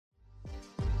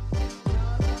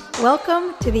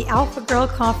Welcome to the Alpha Girl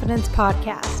Confidence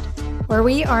Podcast, where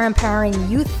we are empowering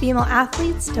youth female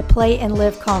athletes to play and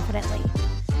live confidently.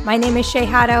 My name is Shay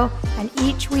Haddo, and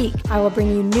each week I will bring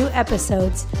you new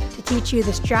episodes to teach you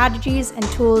the strategies and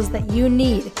tools that you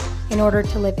need in order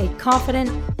to live a confident,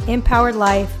 empowered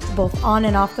life both on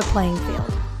and off the playing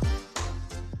field.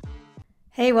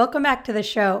 Hey, welcome back to the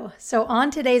show. So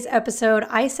on today's episode,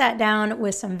 I sat down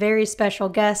with some very special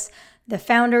guests, the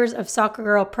founders of Soccer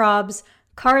Girl Probs,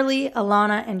 Carly,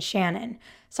 Alana, and Shannon.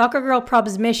 Soccer Girl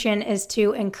Probs' mission is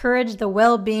to encourage the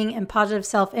well-being and positive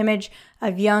self-image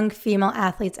of young female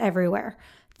athletes everywhere.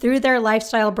 Through their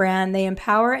lifestyle brand, they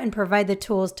empower and provide the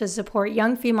tools to support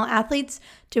young female athletes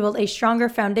to build a stronger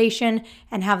foundation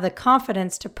and have the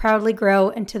confidence to proudly grow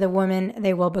into the women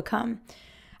they will become.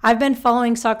 I've been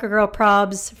following Soccer Girl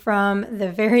Probs from the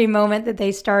very moment that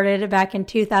they started back in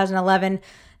 2011.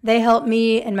 They helped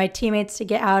me and my teammates to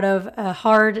get out of a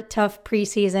hard, tough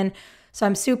preseason. So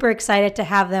I'm super excited to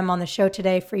have them on the show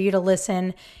today for you to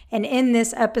listen. And in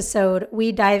this episode,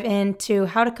 we dive into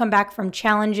how to come back from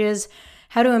challenges,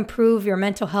 how to improve your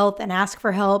mental health and ask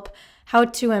for help, how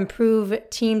to improve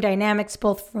team dynamics,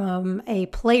 both from a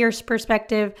player's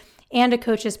perspective and a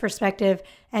coach's perspective,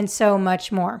 and so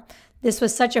much more. This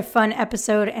was such a fun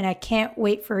episode, and I can't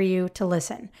wait for you to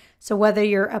listen. So whether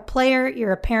you're a player,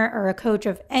 you're a parent, or a coach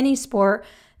of any sport,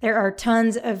 there are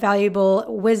tons of valuable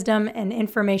wisdom and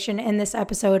information in this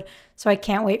episode, so I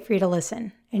can't wait for you to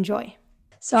listen. Enjoy.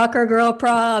 Soccer Girl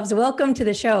Probs, welcome to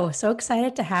the show. So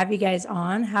excited to have you guys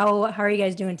on. How are you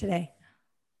guys doing today?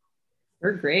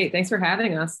 We're great. Thanks for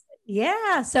having us.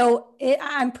 Yeah, so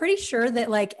I'm pretty sure that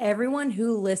like everyone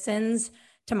who listens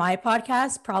to my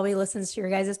podcast probably listens to your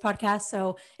guys' podcast.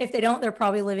 So if they don't, they're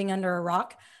probably living under a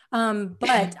rock.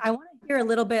 But I want to hear a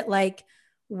little bit like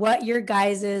what your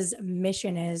guys'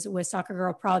 mission is with Soccer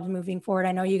Girl Probs moving forward.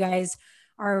 I know you guys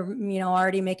are,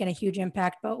 already making a huge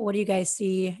impact, but what do you guys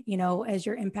see, as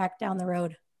your impact down the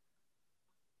road?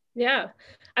 Yeah.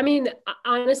 I mean,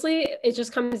 honestly, it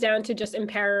just comes down to just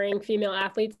empowering female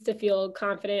athletes to feel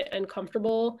confident and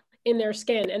comfortable in their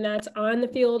skin, and that's on the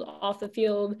field, off the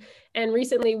field. And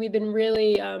recently we've been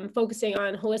really focusing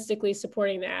on holistically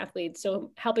supporting the athletes.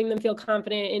 So helping them feel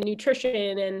confident in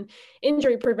nutrition and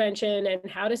injury prevention and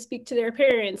how to speak to their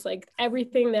parents, like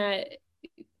everything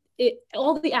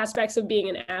all the aspects of being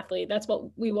an athlete. That's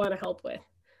what we want to help with.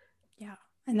 Yeah.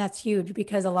 And that's huge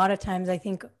because a lot of times I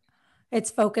think it's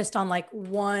focused on like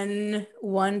one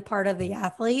part of the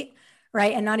athlete,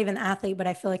 right? And not even the athlete, but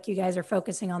I feel like you guys are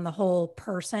focusing on the whole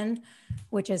person,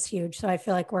 which is huge. So I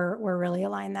feel like we're really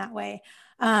aligned that way.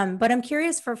 But I'm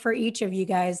curious for each of you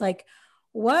guys, like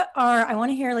I want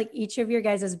to hear like each of your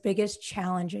guys' biggest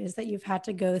challenges that you've had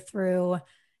to go through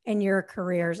in your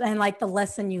careers and like the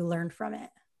lesson you learned from it.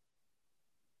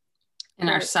 In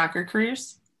our soccer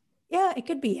careers? Yeah, it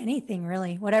could be anything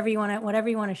really, whatever you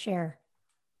want to share.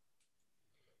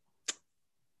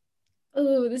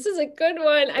 Oh, this is a good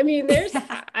one. I mean,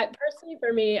 personally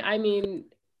for me, I mean,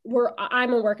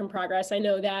 I'm a work in progress. I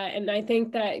know that. And I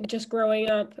think that just growing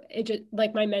up, it just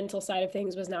like my mental side of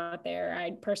things was not there.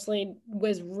 I personally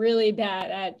was really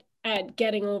bad at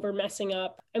getting over messing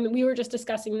up. I mean, we were just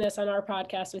discussing this on our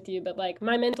podcast with you, but like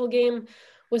my mental game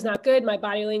was not good. My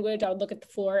body language, I would look at the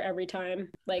floor every time.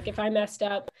 Like if I messed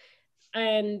up,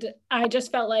 and I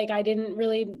just felt like I didn't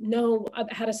really know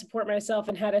how to support myself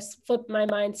and how to flip my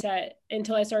mindset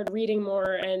until I started reading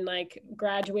more and like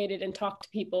graduated and talked to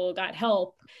people, got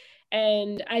help.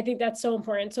 And I think that's so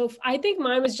important. So I think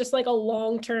mine was just like a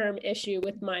long-term issue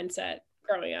with mindset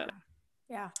growing up.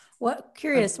 Yeah. What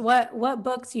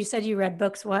books, you said you read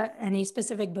books, any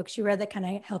specific books you read that kind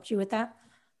of helped you with that?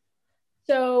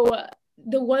 So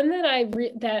the one that I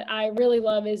really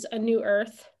love is A New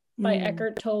Earth by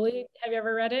Eckhart Tolle. Have you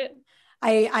ever read it?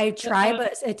 I try,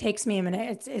 but it takes me a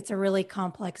minute. It's a really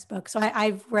complex book. So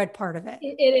I've read part of it.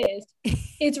 It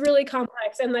is. It's really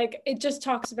complex. And like, it just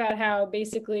talks about how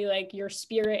basically like your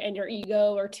spirit and your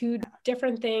ego are two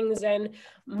different things. And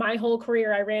my whole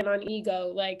career, I ran on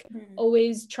ego, like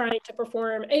always trying to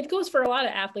perform. It goes for a lot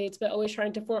of athletes, but always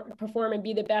trying to perform and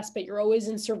be the best, but you're always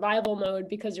in survival mode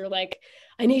because you're like,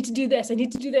 I need to do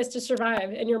this to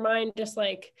survive. And your mind just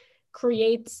like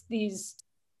creates a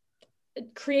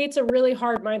really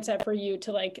hard mindset for you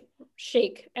to like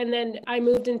shake. And then I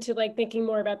moved into like thinking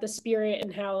more about the spirit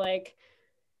and how like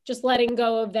just letting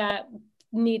go of that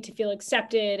need to feel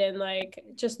accepted and like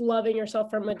just loving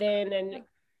yourself from within. And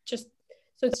just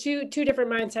so it's two different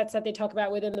mindsets that they talk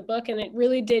about within the book, and it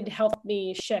really did help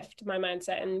me shift my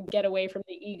mindset and get away from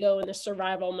the ego and the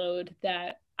survival mode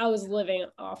that I was living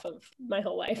off of my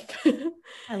whole life.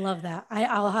 I love that.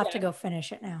 I'll have to go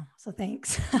finish it now. So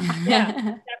thanks. Yeah,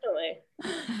 definitely.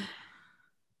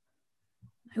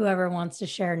 Whoever wants to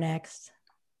share next.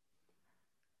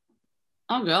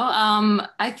 I'll go.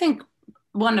 I think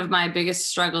one of my biggest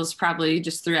struggles probably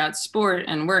just throughout sport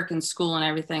and work and school and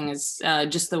everything is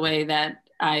just the way that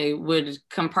I would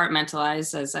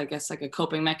compartmentalize as, I guess, like a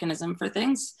coping mechanism for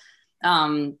things.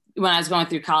 When I was going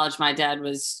through college, my dad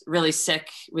was really sick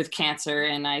with cancer.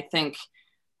 And I think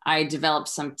I developed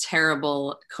some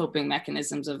terrible coping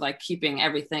mechanisms of like keeping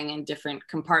everything in different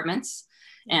compartments.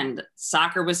 And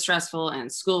soccer was stressful and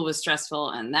school was stressful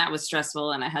and that was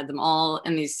stressful. And I had them all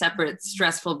in these separate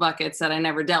stressful buckets that I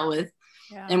never dealt with.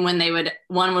 Yeah. And when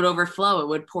one would overflow, it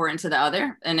would pour into the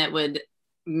other, and it would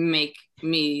make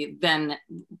me then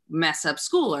mess up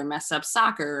school or mess up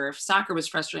soccer. Or if soccer was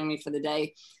frustrating me for the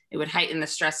day, it would heighten the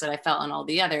stress that I felt in all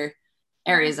the other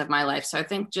areas of my life. So I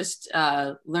think just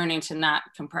learning to not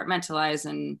compartmentalize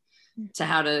and to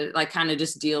how to like kind of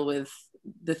just deal with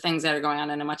the things that are going on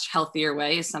in a much healthier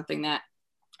way is something that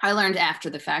I learned after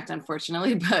the fact,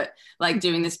 unfortunately, but like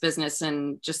doing this business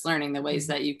and just learning the ways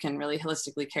that you can really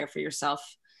holistically care for yourself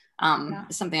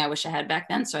is something I wish I had back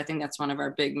then. So I think that's one of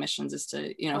our big missions is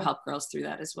to, help girls through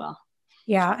that as well.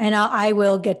 Yeah. And I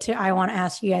want to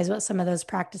ask you guys what some of those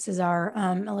practices are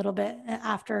a little bit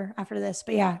after this,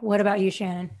 but yeah. What about you,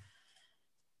 Shannon?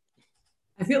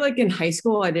 I feel like in high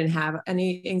school, I didn't have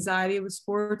any anxiety with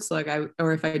sports.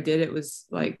 Or if I did, it was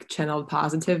like channeled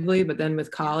positively. But then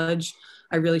with college,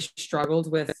 I really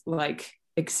struggled with like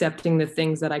accepting the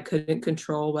things that I couldn't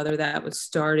control, whether that was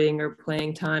starting or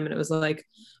playing time. And it was like,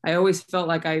 I always felt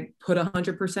like I put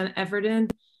 100% effort in,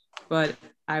 but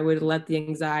I would let the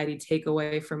anxiety take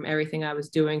away from everything I was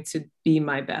doing to be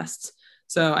my best.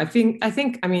 So I think,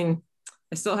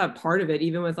 I still have part of it,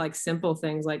 even with like simple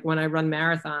things. Like when I run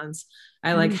marathons,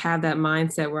 I like have that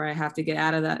mindset where I have to get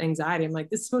out of that anxiety. I'm like,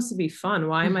 this is supposed to be fun.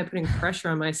 Why am I putting pressure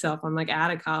on myself? I'm like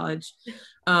out of college.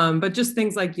 But just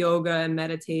things like yoga and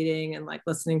meditating and like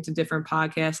listening to different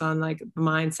podcasts on like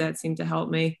mindset seem to help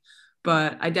me.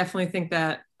 But I definitely think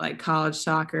that like college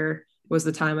soccer was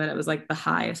the time that it was like the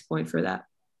highest point for that.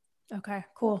 Okay,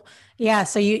 cool. Yeah.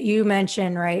 So you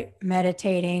mentioned, right,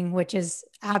 meditating, which is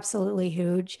absolutely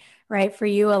huge, right? For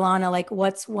you, Alana, like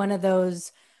what's one of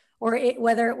those,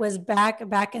 whether it was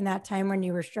back in that time when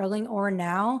you were struggling or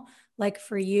now, like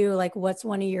for you, like what's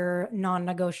one of your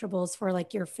non-negotiables for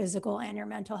like your physical and your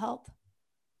mental health?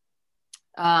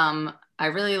 I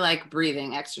really like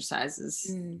breathing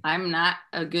exercises. I'm not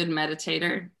a good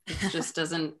meditator. It just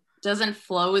doesn't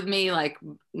flow with me, like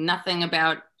nothing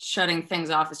about shutting things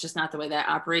off. It's just not the way that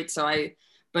I operate.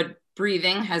 But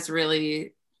breathing has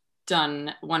really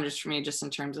done wonders for me just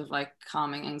in terms of like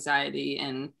calming anxiety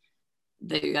and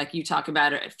like you talk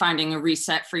about it, finding a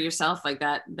reset for yourself, like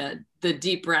that, the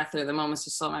deep breath or the moments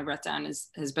to slow my breath down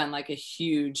has been like a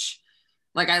huge,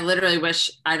 like I literally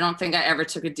I don't think I ever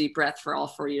took a deep breath for all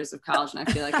 4 years of college. And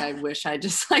I feel like I wish I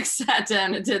just like sat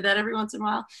down and did that every once in a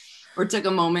while. Or took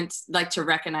a moment like to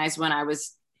recognize when I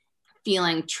was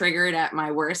feeling triggered at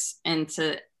my worst and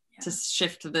to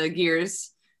shift the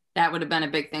gears. That would have been a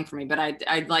big thing for me, but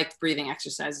I like breathing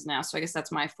exercises now. So I guess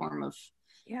that's my form of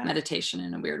meditation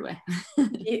in a weird way.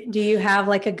 Do you have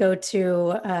like a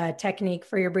go-to technique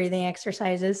for your breathing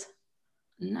exercises?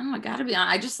 No, I gotta be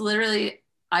honest. I just literally,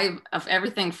 of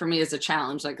everything for me is a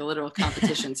challenge, like a literal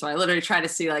competition. So I literally try to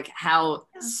see like how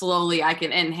slowly I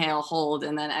can inhale, hold,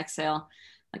 and then exhale.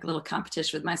 Like a little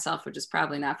competition with myself, which is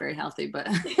probably not very healthy, but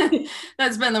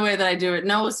that's been the way that I do it.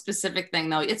 No specific thing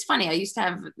though. It's funny. I used to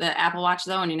have the Apple Watch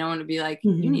though, and it would be like,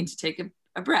 you need to take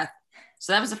a breath.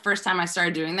 So that was the first time I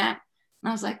started doing that. And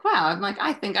I was like, wow, I'm like,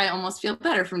 I think I almost feel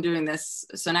better from doing this.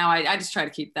 So now I just try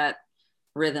to keep that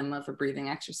rhythm of a breathing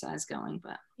exercise going.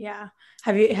 But yeah.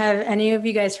 Have any of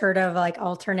you guys heard of like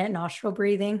alternate nostril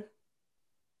breathing?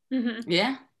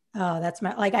 Yeah. Oh,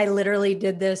 I literally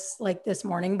did this like this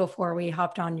morning before we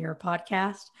hopped on your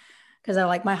podcast because I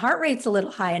like my heart rate's a little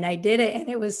high and I did it and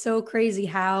it was so crazy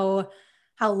how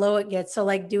low it gets. So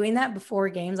like doing that before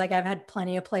games, like I've had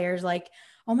plenty of players like,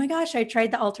 oh my gosh, I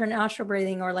tried the alternate nostril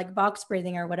breathing or like box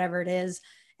breathing or whatever it is.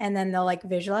 And then they'll like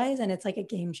visualize and it's like a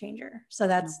game changer. So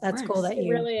that's cool that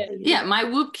you really is. Yeah, my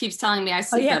Whoop keeps telling me I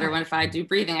sleep better if I do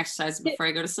breathing exercises before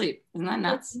I go to sleep. Isn't that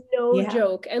nuts? It's no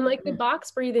joke. And like the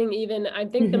box breathing, even I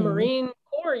think the Marine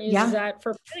Corps uses that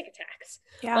for panic attacks.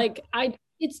 Yeah. Like I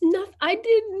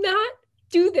did not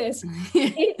do this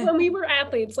when we were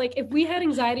athletes. Like if we had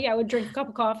anxiety, I would drink a cup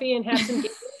of coffee and have some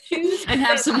issues and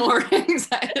have some more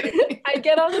anxiety. I'd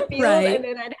get on the field and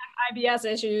then I'd have IBS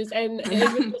issues and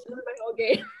it would just ruin my whole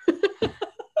game.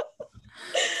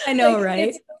 I know, like, right?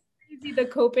 It's so crazy, the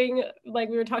coping, like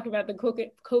we were talking about the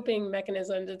coping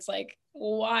mechanisms. It's like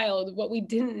wild what we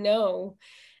didn't know.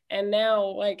 And now,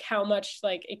 like, how much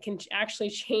like it can actually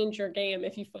change your game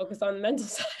if you focus on the mental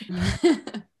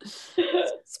side.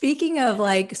 Speaking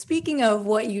of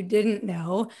what you didn't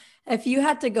know, if you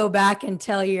had to go back and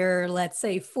tell your, let's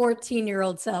say,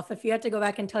 14-year-old self, if you had to go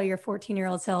back and tell your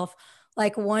 14-year-old self,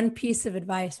 like one piece of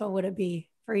advice, what would it be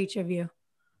for each of you?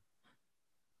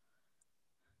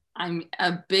 I'm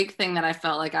a big thing that I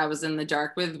felt like I was in the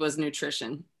dark with was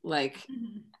nutrition. Like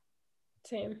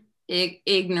Same.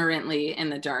 Ignorantly in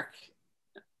the dark.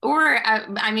 Or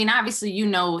I mean, obviously, you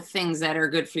know, things that are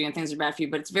good for you and things that are bad for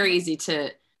you, but it's very easy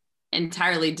to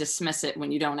entirely dismiss it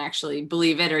when you don't actually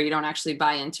believe it or you don't actually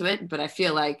buy into it. But I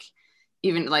feel like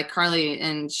even like Carly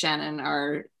and Shannon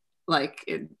are like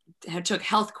took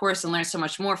health course and learned so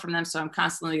much more from them. So I'm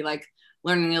constantly like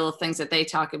learning the little things that they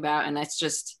talk about. And that's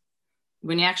just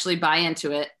when you actually buy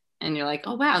into it and you're like,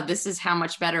 oh, wow, this is how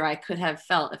much better I could have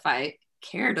felt if I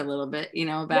cared a little bit, you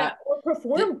know, about or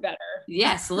performed better.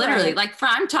 Yes, literally. Right. Like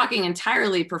I'm talking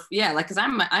entirely, like, cause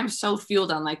I'm so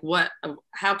fueled on like,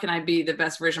 how can I be the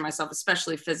best version of myself,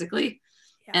 especially physically.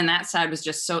 Yeah. And that side was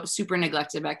just so super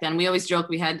neglected back then. We always joke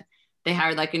they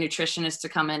hired like a nutritionist to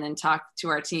come in and talk to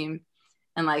our team.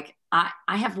 And like,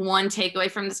 I have one takeaway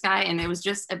from this guy and it was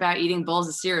just about eating bowls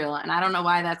of cereal. And I don't know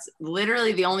why that's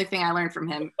literally the only thing I learned from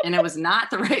him. And it was not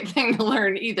the right thing to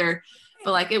learn either.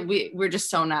 But like we're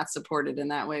just so not supported in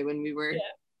that way when we were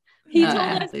He told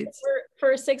athletes. us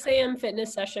for a 6 a.m.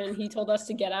 fitness session, he told us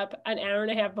to get up an hour and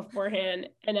a half beforehand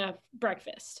and have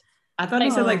breakfast. I thought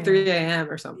he said like 3 a.m.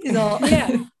 or something. Yeah.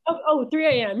 3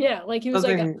 a.m. Yeah. Like he was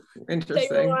something like, interesting.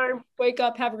 set your alarm, wake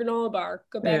up, have a granola bar,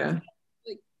 go back. Yeah.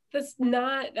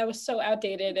 Like that was so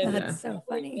outdated. And that's so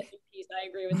funny. I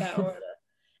agree with that one.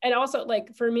 And also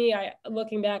like for me,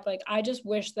 looking back, like I just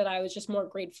wish that I was just more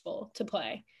grateful to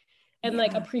play. And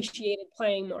like appreciated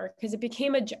playing more because it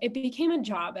became a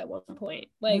job at one point.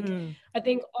 Like I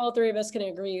think all three of us can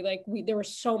agree. Like there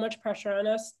was so much pressure on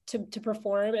us to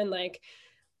perform, and like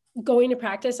going to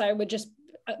practice, I would just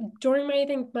during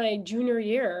my junior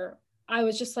year, I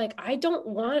was just like, I'm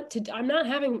not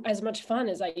having as much fun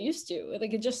as I used to.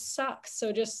 Like it just sucks.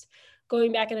 So just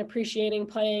going back and appreciating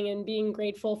playing and being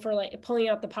grateful for like pulling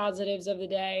out the positives of the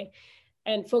day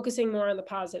and focusing more on the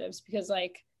positives, because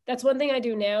like that's one thing I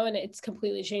do now, and it's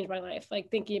completely changed my life.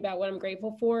 Like thinking about what I'm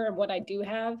grateful for and what I do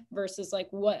have versus like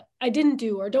what I didn't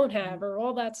do or don't have or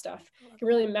all that stuff can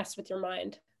really mess with your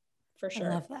mind, for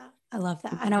sure. I love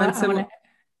that. I want to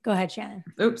go ahead, Shannon.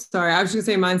 Oops, sorry. I was just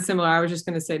gonna say mine's similar. I was just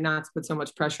gonna say not to put so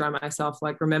much pressure on myself.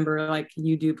 Like remember, like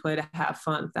you do play to have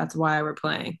fun. That's why we're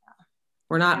playing.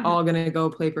 We're not all gonna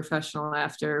go play professional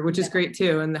after, which is great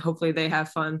too, and hopefully they have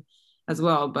fun as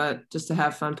well. But just to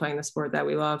have fun playing the sport that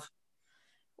we love.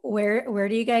 Where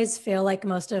do you guys feel like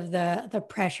most of the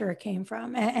pressure came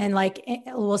from? And like,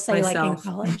 we'll say myself. Like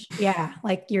in college. Yeah.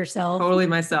 Like yourself. Totally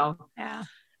myself. Yeah.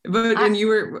 But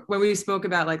when we spoke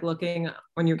about like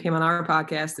when you came on our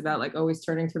podcast about like always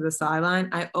turning to the sideline,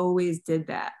 I always did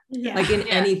that. Yeah. Like in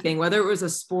anything, whether it was a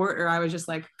sport or I was just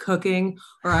like cooking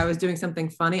or I was doing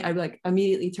something funny, I'd like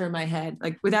immediately turn my head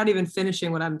like without even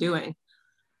finishing what I'm doing.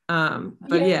 But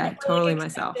totally like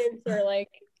myself. Or like,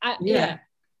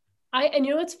 and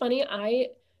you know what's funny?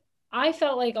 I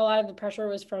felt like a lot of the pressure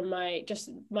was from my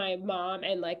mom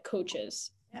and like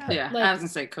coaches. Yeah, like, I was gonna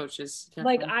say coaches.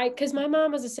 Definitely. Like because my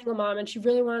mom was a single mom and she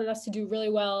really wanted us to do really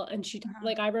well. And she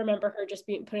like I remember her just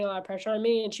putting a lot of pressure on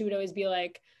me, and she would always be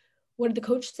like, "What did the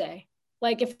coach say?"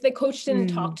 Like if the coach didn't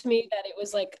talk to me, that it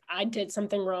was like I did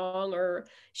something wrong, or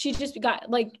she just got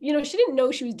like, you know, she didn't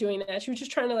know she was doing that. She was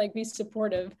just trying to like be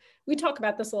supportive. We talk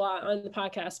about this a lot on the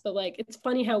podcast, but like it's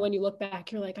funny how when you look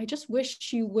back, you're like, I just wish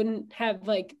she wouldn't have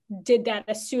like did that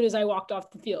as soon as I walked off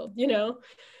the field, you know,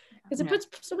 because it puts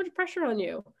so much pressure on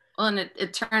you. Well, and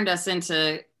it turned us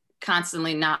into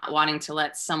constantly not wanting to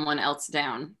let someone else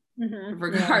down.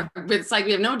 But it's like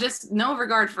we have no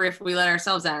regard for if we let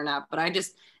ourselves down or not. But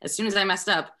as soon as I messed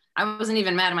up, I wasn't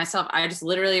even mad at myself. I just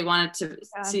literally wanted to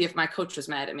see if my coach was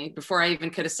mad at me before I even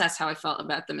could assess how I felt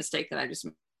about the mistake that I just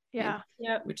made. Yeah.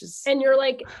 And you're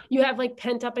like, you have like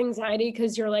pent up anxiety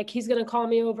because you're like, he's going to call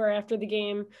me over after the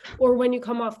game. Or when you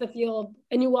come off the field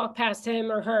and you walk past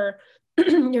him or her,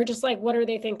 you're just like, what are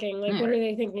they thinking? Like, what are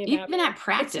they thinking about? Even at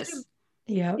practice.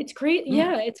 It's crazy.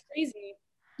 Yeah, it's crazy.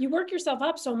 You work yourself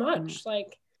up so much.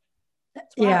 Like,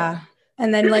 that's wild. Yeah.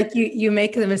 And then like you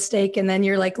make the mistake and then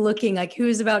you're like looking like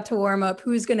who's about to warm up,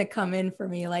 who's going to come in for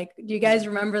me. Like, do you guys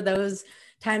remember those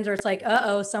times where it's like,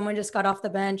 someone just got off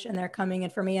the bench and they're coming in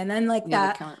for me. And then like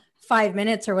that 5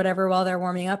 minutes or whatever while they're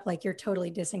warming up, like you're totally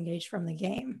disengaged from the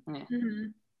game. Yeah.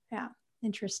 Yeah.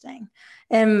 Interesting.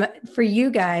 For you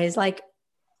guys, like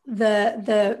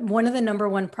the one of the number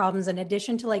one problems, in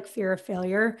addition to like fear of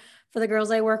failure for the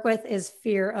girls I work with, is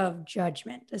fear of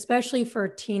judgment, especially for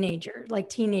teenage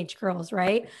girls,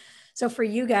 right? So for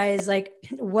you guys, like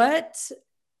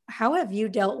how have you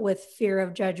dealt with fear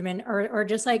of judgment or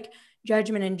just like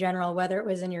judgment in general, whether it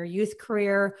was in your youth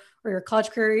career or your college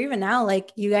career, or even now,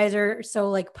 like you guys are so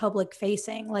like public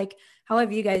facing, like how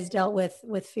have you guys dealt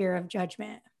with fear of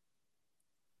judgment?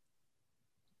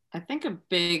 I think a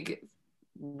big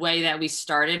way that we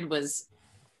started was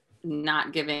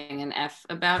not giving an F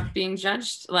about being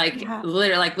judged,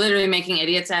 literally making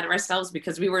idiots out of ourselves,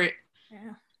 because we were,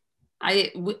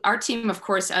 our team, of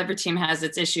course, every team has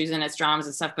its issues and its dramas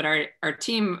and stuff, but our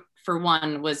team, for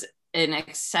one, was an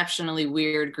exceptionally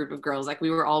weird group of girls. Like we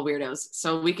were all weirdos.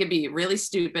 So we could be really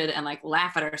stupid and like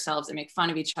laugh at ourselves and make fun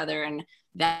of each other. And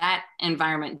that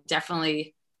environment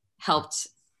definitely helped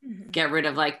get rid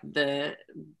of like the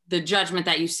judgment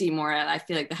that you see more at, I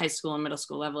feel like, the high school and middle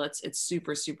school level. It's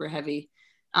super, super heavy.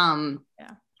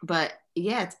 But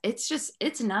yeah,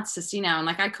 it's nuts to see now. And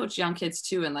like I coach young kids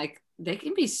too, and like they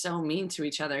can be so mean to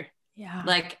each other. Yeah.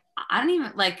 Like I don't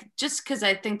even, like, just because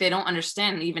I think they don't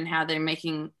understand even how they're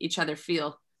making each other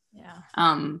feel. Yeah.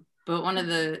 But one of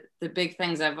the big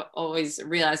things I've always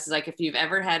realized is like, if you've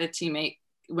ever had a teammate,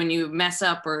 when you mess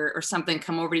up or something,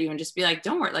 come over to you and just be like,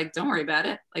 don't worry about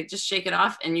it. Like, just shake it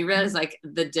off. And you realize like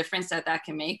the difference that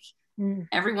can make.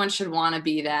 Everyone should want to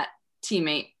be that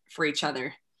teammate for each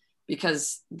other,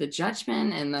 because the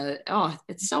judgment and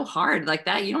it's so hard like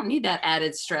that. You don't need that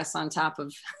added stress on top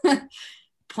of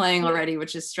playing already,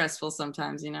 which is stressful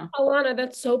sometimes, you know. Alana,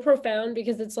 that's so profound,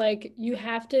 because it's like you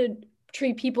have to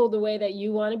treat people the way that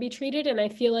you want to be treated. And I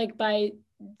feel like by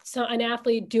an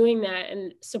athlete doing that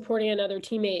and supporting another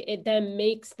teammate, it then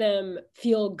makes them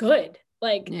feel good.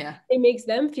 Like it makes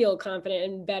them feel confident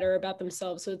and better about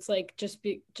themselves. So it's like just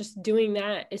doing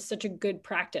that is such a good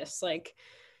practice. Like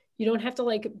you don't have to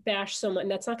like bash someone.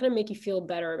 That's not going to make you feel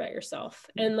better about yourself.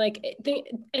 And like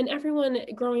and everyone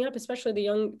growing up, especially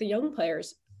the young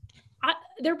players,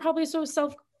 they're probably so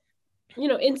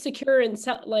insecure and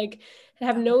like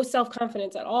have no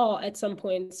self-confidence at all at some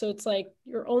point. So it's like,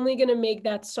 you're only going to make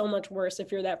that so much worse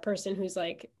if you're that person who's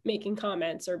like making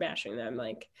comments or bashing them.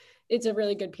 Like, it's a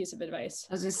really good piece of advice.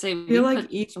 I was gonna say, I feel like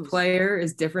each player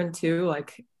is different too.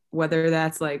 Like whether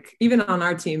that's like, even on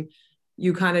our team,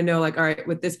 you kind of know like, all right,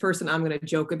 with this person, I'm going to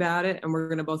joke about it and we're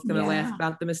going to both laugh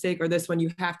about the mistake, or this one,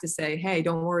 you have to say, hey,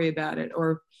 don't worry about it.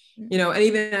 Or, and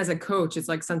even as a coach, it's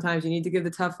like, sometimes you need to give the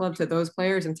tough love to those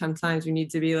players. And sometimes you need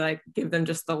to be like, give them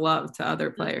just the love to other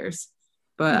players.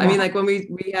 But I mean, like when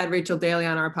we had Rachel Daly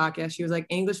on our podcast, she was like,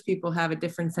 English people have a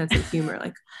different sense of humor.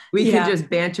 Like we could just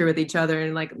banter with each other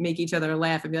and like make each other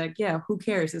laugh and be like, yeah, who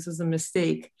cares? This was a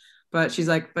mistake. But she's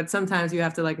like, but sometimes you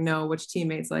have to like know which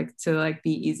teammates like to like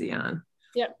be easy on.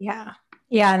 Yeah.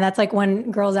 And that's like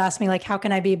when girls ask me like, how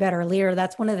can I be a better leader?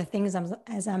 That's one of the things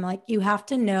I'm like, you have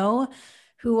to know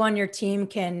who on your team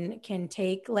can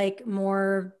take like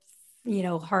more,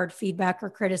 hard feedback or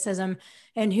criticism,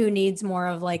 and who needs more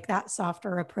of like that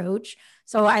softer approach.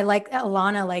 So I like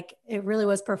Alana, like it really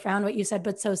was profound what you said,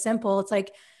 but so simple. It's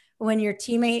like when your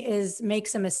teammate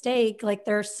makes a mistake, like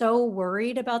they're so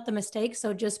worried about the mistake.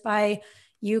 So just by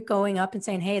you going up and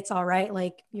saying, hey, it's all right,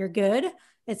 like you're good,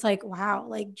 it's like, wow,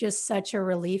 like just such a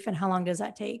relief. And how long does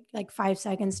that take? Like 5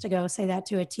 seconds to go say that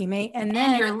to a teammate. And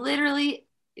then you're literally,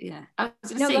 I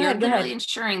was gonna say, you're literally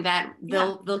ensuring that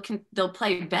they'll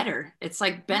play better. It's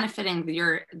like benefiting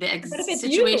the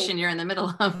situation you're in the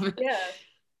middle of.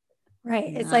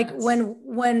 Right. It's like when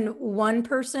one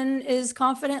person is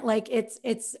confident, like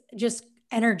it's just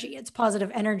energy, it's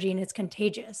positive energy, and it's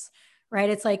contagious, right?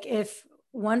 It's like if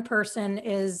one person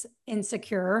is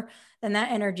insecure, then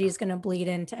that energy is going to bleed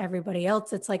into everybody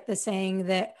else. It's like the saying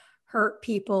that hurt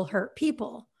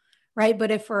people, right?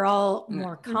 But if we're all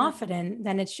more confident,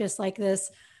 then it's just like this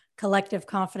collective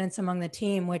confidence among the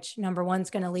team, which number one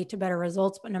is going to lead to better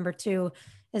results, but number two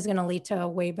is going to lead to a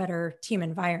way better team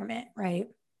environment, right?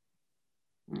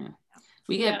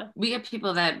 We get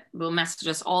people that will message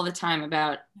us all the time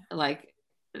about like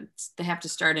they have to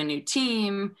start a new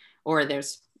team, or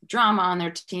there's drama on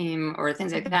their team, or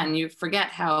things like that, and you forget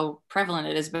how prevalent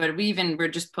it is. But we're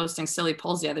just posting silly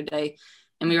polls the other day,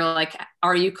 and we were like,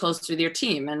 are you close with your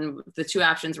team? And the two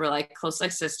options were like close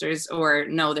like sisters, or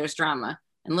no, there's drama.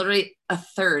 And literally a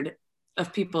third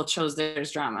of people chose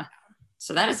there's drama.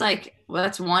 So that is like, well,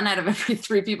 that's 1 out of every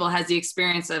 3 people has the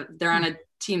experience of they're on a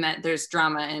team that there's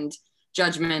drama and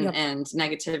judgment and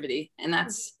negativity. And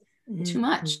that's too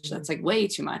much. That's like way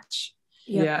too much.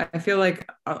 Yep. Yeah, I feel like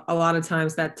a lot of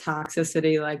times that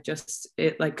toxicity like just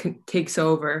it like takes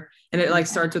over, and it like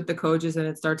starts with the coaches and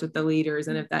it starts with the leaders,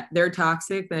 and if that they're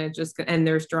toxic, then it just and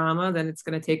there's drama, then it's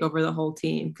going to take over the whole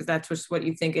team, because that's just what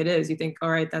you think it is. You think, all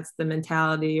right, that's the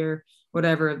mentality or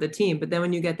whatever of the team, but then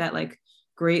when you get that like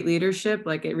great leadership,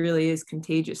 like it really is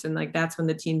contagious, and like that's when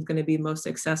the team's going to be most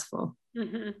successful.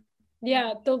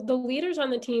 Yeah, the leaders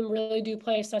on the team really do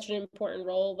play such an important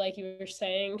role, like you were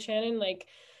saying, Shannon. Like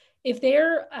if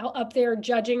they're up there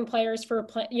judging players for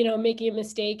making a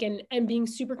mistake and being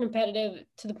super competitive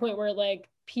to the point where like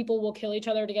people will kill each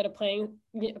other to get a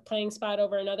playing spot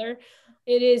over another,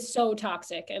 it is so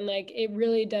toxic. And like it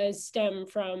really does stem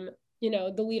from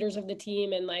the leaders of the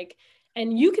team. And like,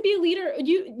 and you could be a leader,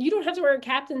 you don't have to wear a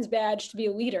captain's badge to be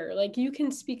a leader. Like you can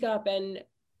speak up and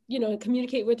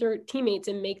communicate with your teammates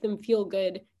and make them feel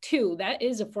good too. That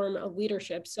is a form of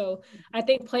leadership. So I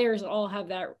think players all have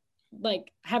that,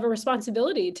 like have a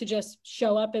responsibility to just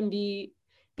show up and be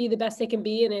the best they can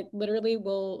be. And it literally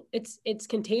will, it's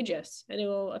contagious, and it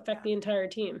will affect the entire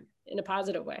team in a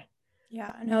positive way.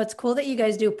 Yeah, no, it's cool that you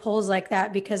guys do polls like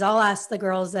that, because I'll ask the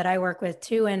girls that I work with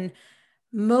too, and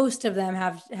most of them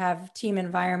have team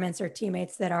environments or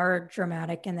teammates that are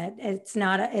dramatic, and that it's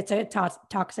a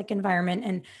toxic environment.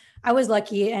 And I was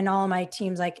lucky, and all of my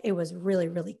teams, like it was really,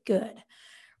 really good.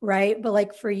 Right. But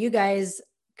like for you guys,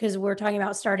 because we're talking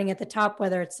about starting at the top,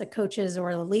 whether it's the coaches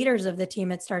or the leaders of the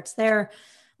team, it starts there.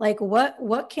 Like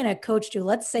what can a coach do?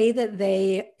 Let's say that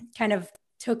they kind of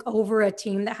took over a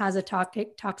team that has a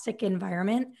toxic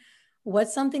environment.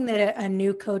 What's something that a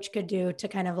new coach could do to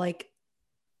kind of like,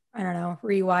 I don't know,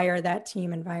 rewire that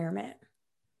team environment?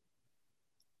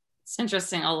 It's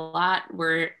interesting. A lot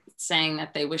were saying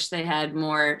that they wish they had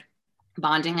more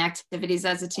bonding activities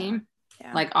as a team,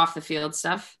 like off the field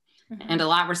stuff. And a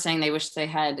lot were saying they wish they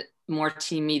had more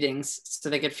team meetings so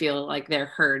they could feel like they're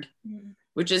heard,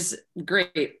 which is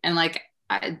great. And like,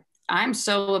 I'm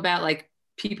so about like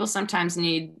people sometimes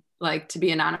need like to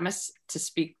be anonymous to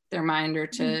speak their mind or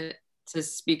to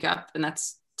speak up. And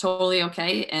that's totally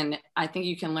okay. And I think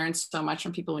you can learn so much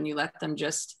from people when you let them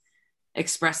just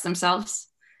express themselves.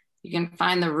 You can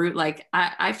find the root. Like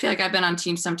I feel like I've been on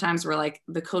teams sometimes where like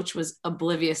the coach was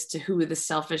oblivious to who the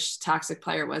selfish, toxic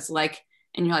player was. Like,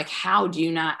 and you're like, how do you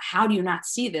not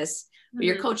see this? But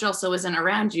your coach also isn't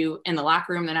around you in the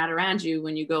locker room. They're not around you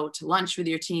when you go to lunch with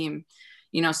your team,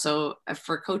 so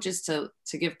for coaches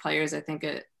to give players, I think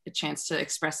a chance to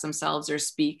express themselves or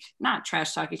speak, not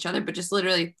trash talk each other, but just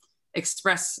literally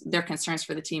express their concerns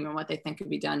for the team and what they think could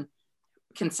be done,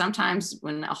 can sometimes,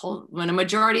 when a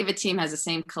majority of a team has the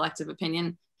same collective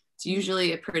opinion, it's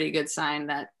usually a pretty good sign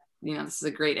that, this is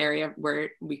a great area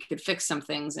where we could fix some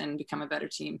things and become a better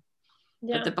team.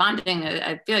 Yeah. But the bonding,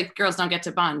 I feel like girls don't get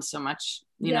to bond so much,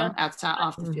 outside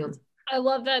off the field. I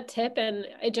love that tip. And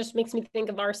it just makes me think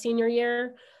of our senior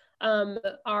year.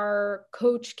 Our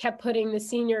coach kept putting the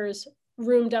seniors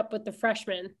roomed up with the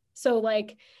freshmen. So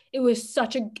like, it was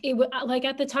like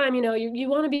at the time, you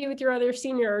want to be with your other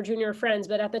senior or junior friends,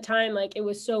 but at the time, like it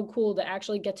was so cool to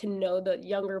actually get to know the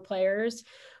younger players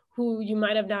who you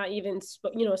might have not even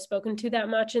spoken to that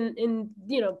much in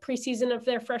preseason of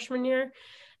their freshman year.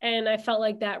 And I felt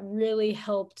like that really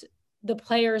helped the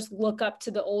players look up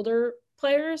to the older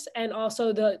players, and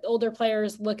also the older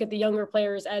players look at the younger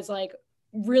players as like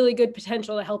really good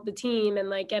potential to help the team,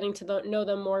 and like getting to know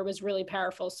them more was really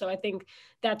powerful. So I think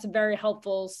that's very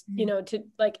helpful, to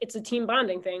like, it's a team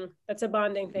bonding thing. That's a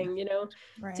bonding thing,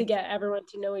 right, to get everyone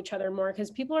to know each other more,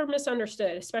 because people are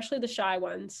misunderstood, especially the shy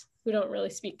ones who don't really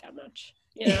speak that much,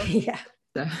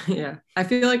 Yeah. I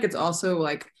feel like it's also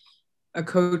like a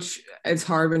coach, it's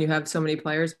hard when you have so many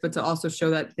players, but to also show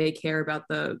that they care about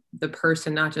the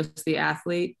person, not just the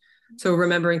athlete. So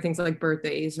remembering things like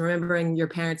birthdays, remembering your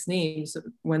parents' names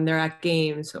when they're at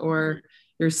games, or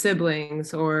your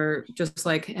siblings, or just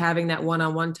like having that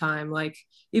one-on-one time, like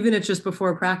even if it's just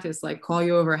before practice, like call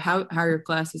you over, how your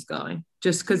class is going,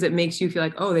 just because it makes you feel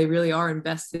like, oh, they really are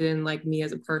invested in like me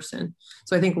as a person.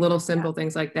 So I think little simple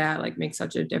things like that like make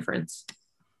such a difference.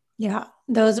 Yeah,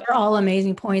 those are all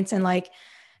amazing points. And like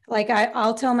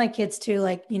I'll tell my kids too,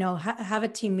 like, have a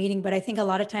team meeting. But I think a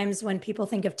lot of times when people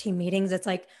think of team meetings, it's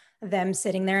like them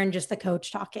sitting there and just the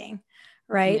coach talking.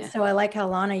 Right. Yeah. So I like how,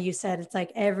 Lana, you said it's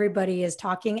like everybody is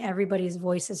talking, everybody's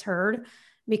voice is heard,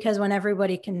 because when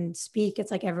everybody can speak,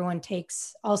 it's like everyone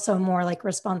takes also more like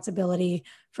responsibility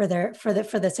for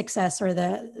the success or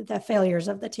the failures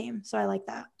of the team. So I like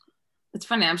that. It's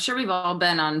funny. I'm sure we've all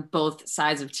been on both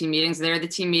sides of team meetings. There are the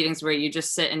team meetings where you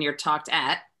just sit and you're talked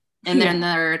at, And then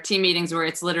there are team meetings where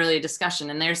it's literally a discussion,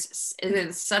 and it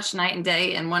is such night and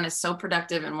day, and one is so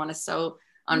productive and one is so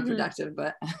unproductive,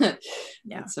 but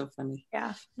it's so funny.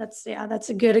 Yeah, that's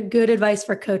a good advice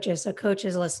for coaches. So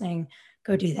coaches listening,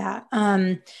 go do that.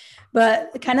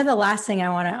 But kind of the last thing I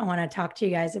want to talk to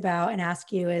you guys about and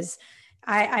ask you is,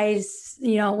 I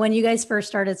when you guys first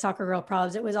started Soccer Girl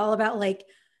Probs, it was all about, like,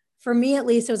 for me at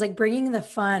least, it was like bringing the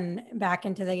fun back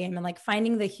into the game and like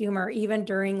finding the humor even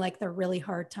during like the really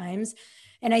hard times.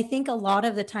 And I think a lot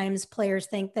of the times players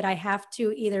think that I have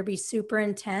to either be super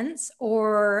intense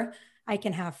or I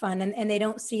can have fun, and they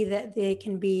don't see that they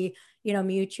can be,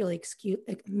 mutually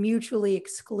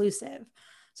exclusive.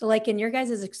 So like in your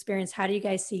guys' experience, how do you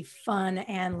guys see fun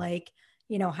and like,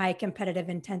 high competitive,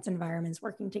 intense environments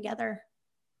working together?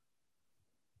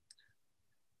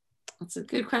 That's a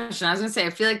good question. I was gonna say, I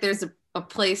feel like there's a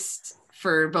place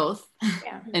for both,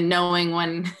 and knowing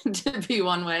when to be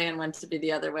one way and when to be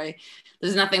the other way.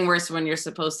 There's nothing worse when you're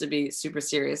supposed to be super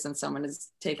serious and someone is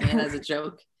taking it as a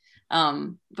joke.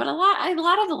 But a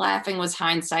lot of the laughing was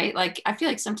hindsight. Like, I feel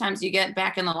like sometimes you get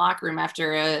back in the locker room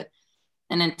after an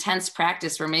intense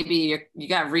practice where maybe you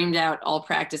got reamed out all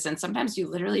practice, and sometimes you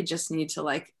literally just need to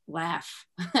like laugh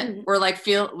or like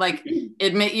feel like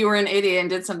admit you were an idiot and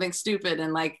did something stupid,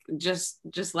 and like just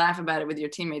laugh about it with your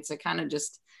teammates. It kind of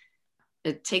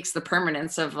it takes the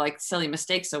permanence of like silly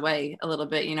mistakes away a little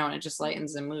bit, and it just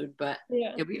lightens the mood. But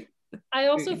I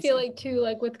also feel like too,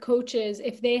 like with coaches,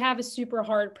 if they have a super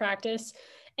hard practice,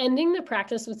 ending the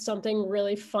practice with something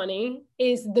really funny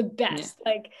is the best.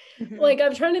 Like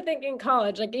I'm trying to think in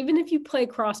college, like even if you play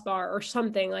crossbar or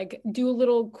something, like do a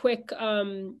little quick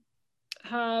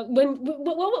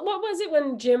what was it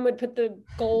when Jim would put the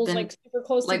goals like super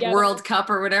close like together? World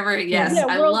Cup or whatever. Yes,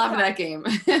 I love that game.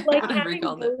 Like having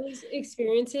those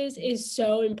experiences is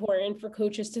so important for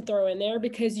coaches to throw in there,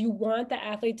 because you want the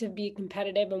athlete to be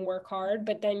competitive and work hard,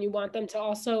 but then you want them to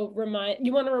also remind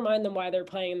them why they're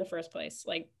playing in the first place,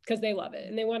 like because they love it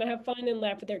and they want to have fun and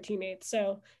laugh with their teammates.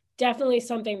 So definitely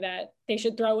something that they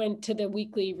should throw into the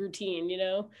weekly routine,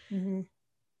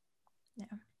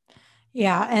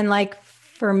 Yeah. And like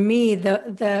for me,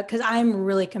 because I'm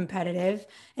really competitive,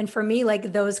 and for me,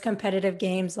 like those competitive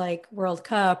games like World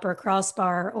Cup or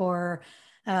crossbar or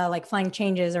like flying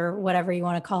changes or whatever you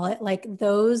want to call it, like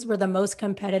those were the most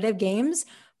competitive games,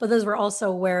 but those were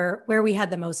also where we had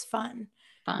the most fun.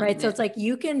 Right. So it's like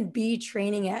you can be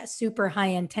training at super high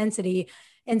intensity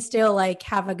and still like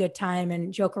have a good time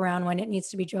and joke around when it needs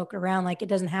to be joked around. Like it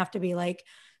doesn't have to be like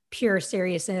pure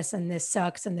seriousness and this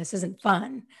sucks and this isn't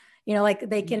fun. Like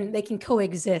they can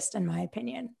coexist, in my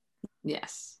opinion.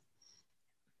 Yes.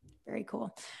 Very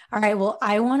cool. All right. Well,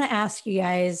 I want to ask you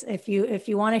guys if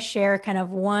you want to share kind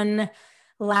of one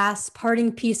last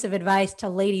parting piece of advice to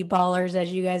lady ballers,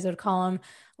 as you guys would call them,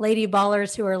 lady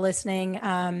ballers who are listening,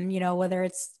 whether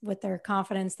it's with their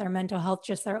confidence, their mental health,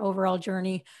 just their overall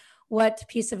journey, what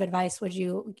piece of advice would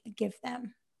you give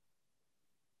them?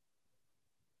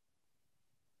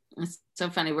 It's so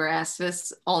funny. We're asked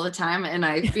this all the time, and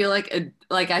I feel like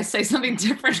I say something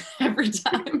different every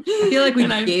time. I feel like we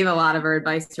gave a lot of our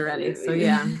advice already. So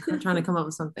yeah, I'm trying to come up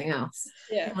with something else.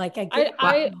 Yeah, like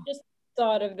I just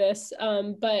thought of this,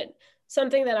 but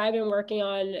something that I've been working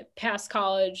on past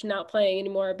college, not playing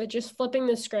anymore, but just flipping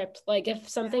the script. Like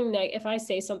if I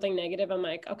say something negative, I'm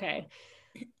like, okay,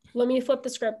 let me flip the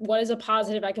script. What is a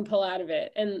positive I can pull out of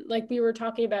it? And like we were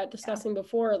discussing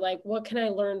before, like, what can I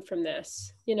learn from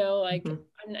this?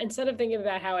 Instead of thinking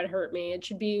about how it hurt me, it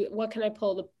should be, how can I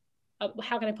pull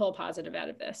a positive out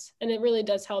of this? And it really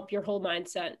does help your whole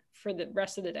mindset for the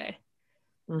rest of the day.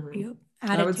 Mm-hmm.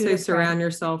 I would say surround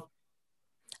yourself.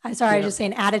 I'm sorry, I was just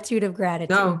saying attitude of gratitude.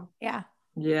 No. Yeah.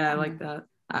 Yeah, I like that.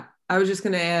 I was just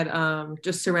going to add,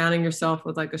 just surrounding yourself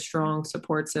with like a strong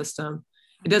support system.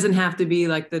 It doesn't have to be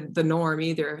like the norm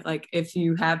either. Like if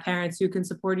you have parents who can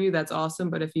support you, that's awesome.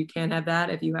 But if you can't have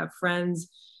that, if you have friends,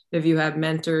 if you have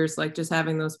mentors, like just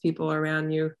having those people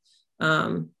around you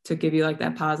to give you like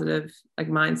that positive like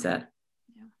mindset.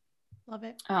 Yeah, love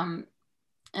it. And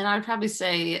I'd probably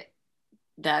say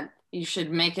that you should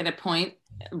make it a point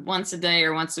once a day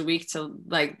or once a week to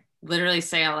like literally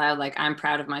say out loud, like, I'm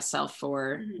proud of myself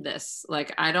for this.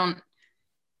 Like,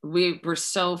 we're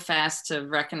so fast to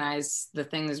recognize the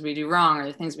things we do wrong or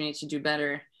the things we need to do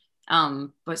better.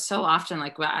 But so often,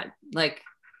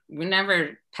 we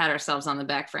never pat ourselves on the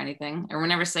back for anything, or we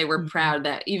never say we're proud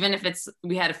that even if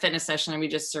we had a fitness session and we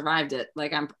just survived it,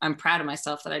 like I'm proud of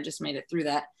myself that I just made it through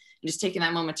that. And just taking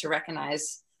that moment to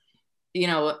recognize,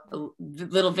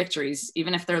 little victories,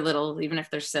 even if they're little, even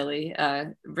if they're silly,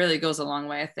 really goes a long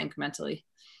way, I think, mentally.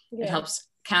 Yeah.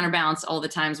 counterbalance all the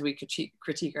times we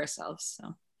critique ourselves.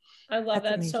 So I love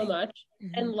that so amazing. much.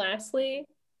 And lastly,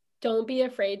 don't be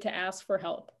afraid to ask for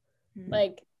help. Mm-hmm.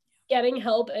 Like getting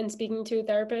help and speaking to a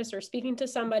therapist or speaking to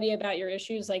somebody about your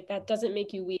issues, like that doesn't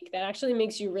make you weak. That actually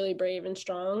makes you really brave and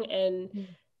strong. And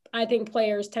I think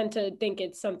players tend to think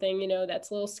it's something, you know,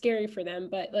 that's a little scary for them,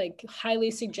 but like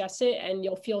highly suggest it and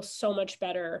you'll feel so much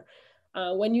better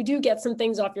when you do get some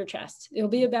things off your chest. You'll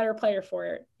be a better player for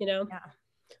it, you know? Yeah.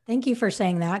 Thank you for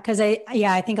saying that. Cause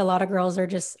I think a lot of girls are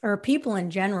just, or people in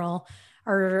general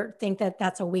think that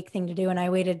that's a weak thing to do. And I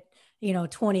waited,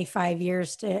 25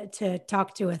 years to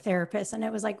talk to a therapist, and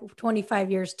it was like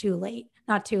 25 years too late,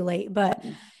 not too late, but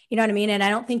you know what I mean? And I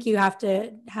don't think you have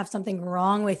to have something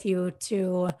wrong with you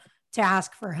to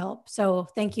ask for help. So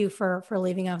thank you for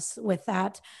leaving us with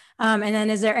that. And then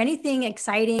is there anything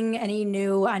exciting, any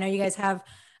new, I know you guys have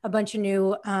a bunch of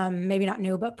new, maybe not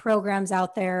new, but programs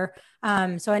out there.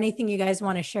 So anything you guys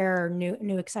want to share, or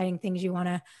new exciting things you want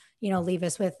to, leave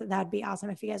us with, that'd be awesome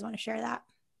if you guys want to share that.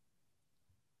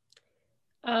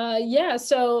 Yeah,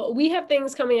 so we have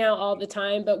things coming out all the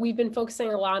time, but we've been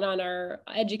focusing a lot on our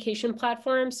education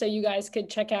platform. So you guys could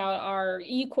check out our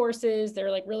e-courses. They're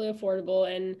like really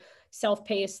affordable and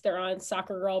self-paced. They're on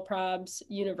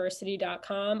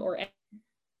soccergirlprobsuniversity.com or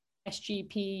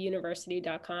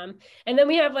sgpuniversity.com. And then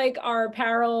we have like our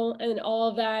apparel and all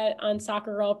of that on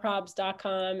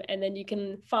soccergirlprobs.com. And then you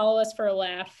can follow us for a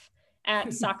laugh at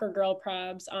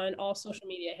soccergirlprobs on all social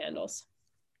media handles.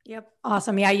 Yep.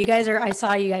 Awesome. Yeah. I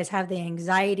saw you guys have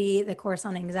the course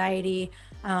on anxiety.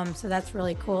 So that's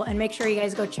really cool. And make sure you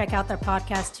guys go check out their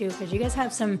podcast too, because you guys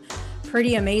have some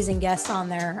pretty amazing guests on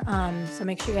there. So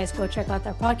make sure you guys go check out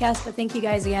their podcast. But thank you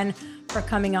guys again for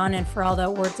coming on and for all the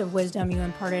words of wisdom you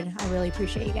imparted. I really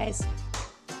appreciate you guys.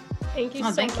 Thank you so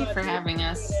much. Thank you for having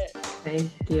us. Thank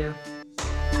you.